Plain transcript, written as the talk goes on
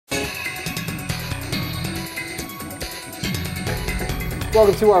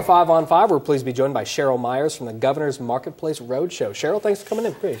Welcome to our 5 on 5. We're pleased to be joined by Cheryl Myers from the Governor's Marketplace Roadshow. Cheryl, thanks for coming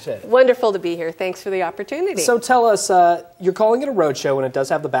in. Appreciate it. Wonderful to be here. Thanks for the opportunity. So tell us, you're calling it a roadshow and it does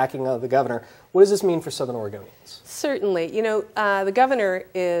have the backing of the governor. What does this mean for Southern Oregonians? Certainly. You know, the governor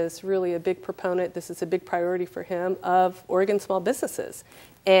is really a big proponent. This is a big priority for him of Oregon small businesses.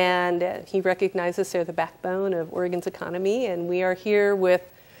 And he recognizes they're the backbone of Oregon's economy. And we are here with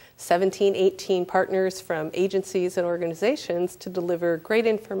 17, 18 partners from agencies and organizations to deliver great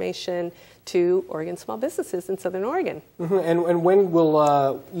information to Oregon small businesses in Southern Oregon. Mm-hmm. And when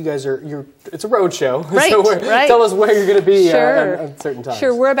will you guys it's a road show. Right, So right. Tell us where you're going to be Sure. at certain times.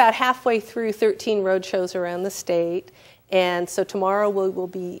 Sure, we're about halfway through 13 road shows around the state. And so tomorrow we'll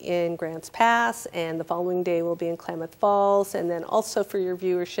be in Grants Pass, and the following day we'll be in Klamath Falls, and then also for your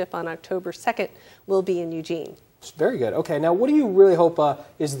viewership on October 2nd, we'll be in Eugene. Very good. Okay, now what do you really hope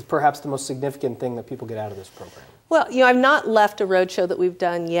is perhaps the most significant thing that people get out of this program? Well, you know, I've not left a roadshow that we've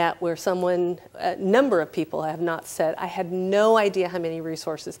done yet where a number of people have not said, I had no idea how many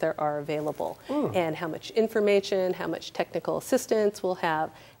resources there are available and how much information, how much technical assistance we'll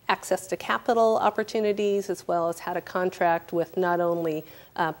have, access to capital opportunities, as well as how to contract with not only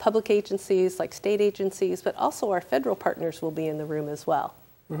public agencies like state agencies, but also our federal partners will be in the room as well.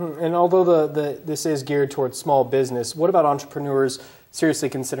 Mm-hmm. And although this is geared towards small business, what about entrepreneurs seriously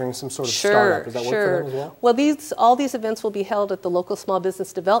considering some sort of startup? Does that work for them as well? Well, all these events will be held at the local small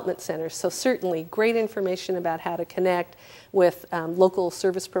business development centers, so certainly great information about how to connect with local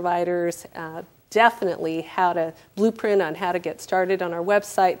service providers, definitely how to blueprint on how to get started on our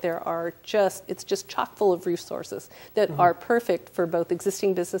website. It's just chock full of resources that are perfect for both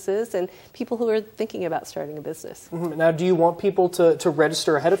existing businesses and people who are thinking about starting a business. Now, do you want people to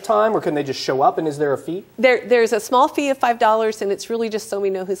register ahead of time, or can they just show up, and is there a fee? There's a small fee of $5, and it's really just so we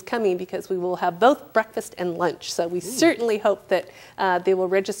know who's coming, because we will have both breakfast and lunch. So we certainly hope that they will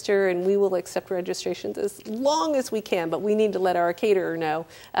register, and we will accept registrations as long as we can, but we need to let our caterer know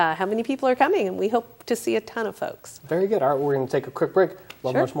how many people are coming, and we hope to see a ton of folks. Very good. All right, we're going to take a quick break.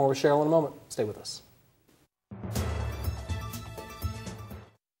 We'll have much more with Cheryl in a moment. Stay with us.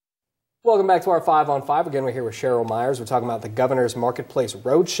 Welcome back to our 5 on 5. Again, we're here with Cheryl Myers. We're talking about the Governor's Marketplace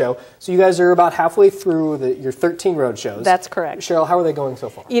Roadshow. So you guys are about halfway through your 13 roadshows. That's correct. Cheryl, how are they going so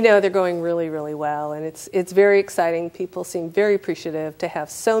far? You know, they're going really, really well, and it's very exciting. People seem very appreciative to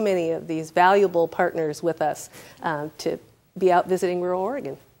have so many of these valuable partners with us to be out visiting rural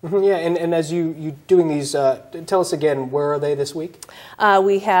Oregon. Yeah, and as you doing these, tell us again, where are they this week?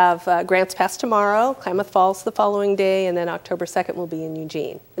 We have Grants Pass tomorrow, Klamath Falls the following day, and then October 2nd we'll be in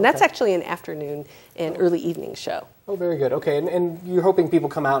Eugene. And that's actually an afternoon and early evening show. Oh, very good. Okay, and you're hoping people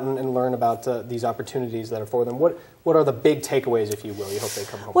come out and learn about these opportunities that are for them. What are the big takeaways, if you will, you hope they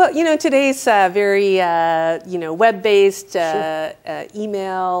come home? Well, you know, today's very, web-based,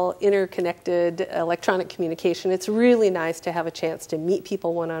 email, interconnected electronic communication. It's really nice to have a chance to meet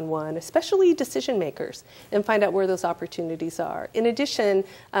people one-on-one, especially decision makers, and find out where those opportunities are. In addition,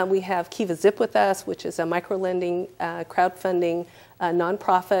 we have Kiva Zip with us, which is a micro-lending crowdfunding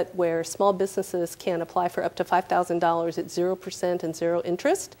nonprofit where small businesses can apply for up to $5,000 at 0% and 0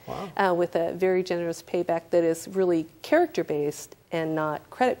 interest. Wow. With a very generous payback that is really character-based and not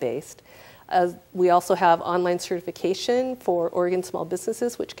credit-based. We also have online certification for Oregon small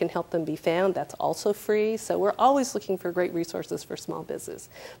businesses, which can help them be found. That's also free. So we're always looking for great resources for small business.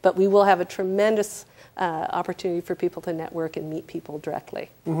 But we will have a tremendous opportunity for people to network and meet people directly.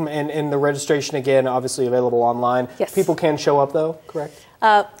 And the registration, again, obviously available online. Yes. People can show up, though, correct?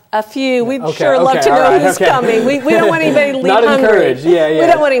 A few. We'd sure love to know who's coming. We don't want anybody to leave Not hungry. Encouraged. Yeah, yeah. We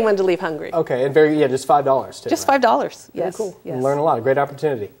don't want anyone to leave hungry. Okay, and just $5 too. Just $5. Yes. Very cool. Yes. And learn a lot. A great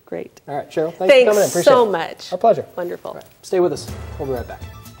opportunity. Great. All right, Cheryl. Thanks for coming in. Appreciate so it. much. Our pleasure. Wonderful. All right, stay with us. We'll be right back.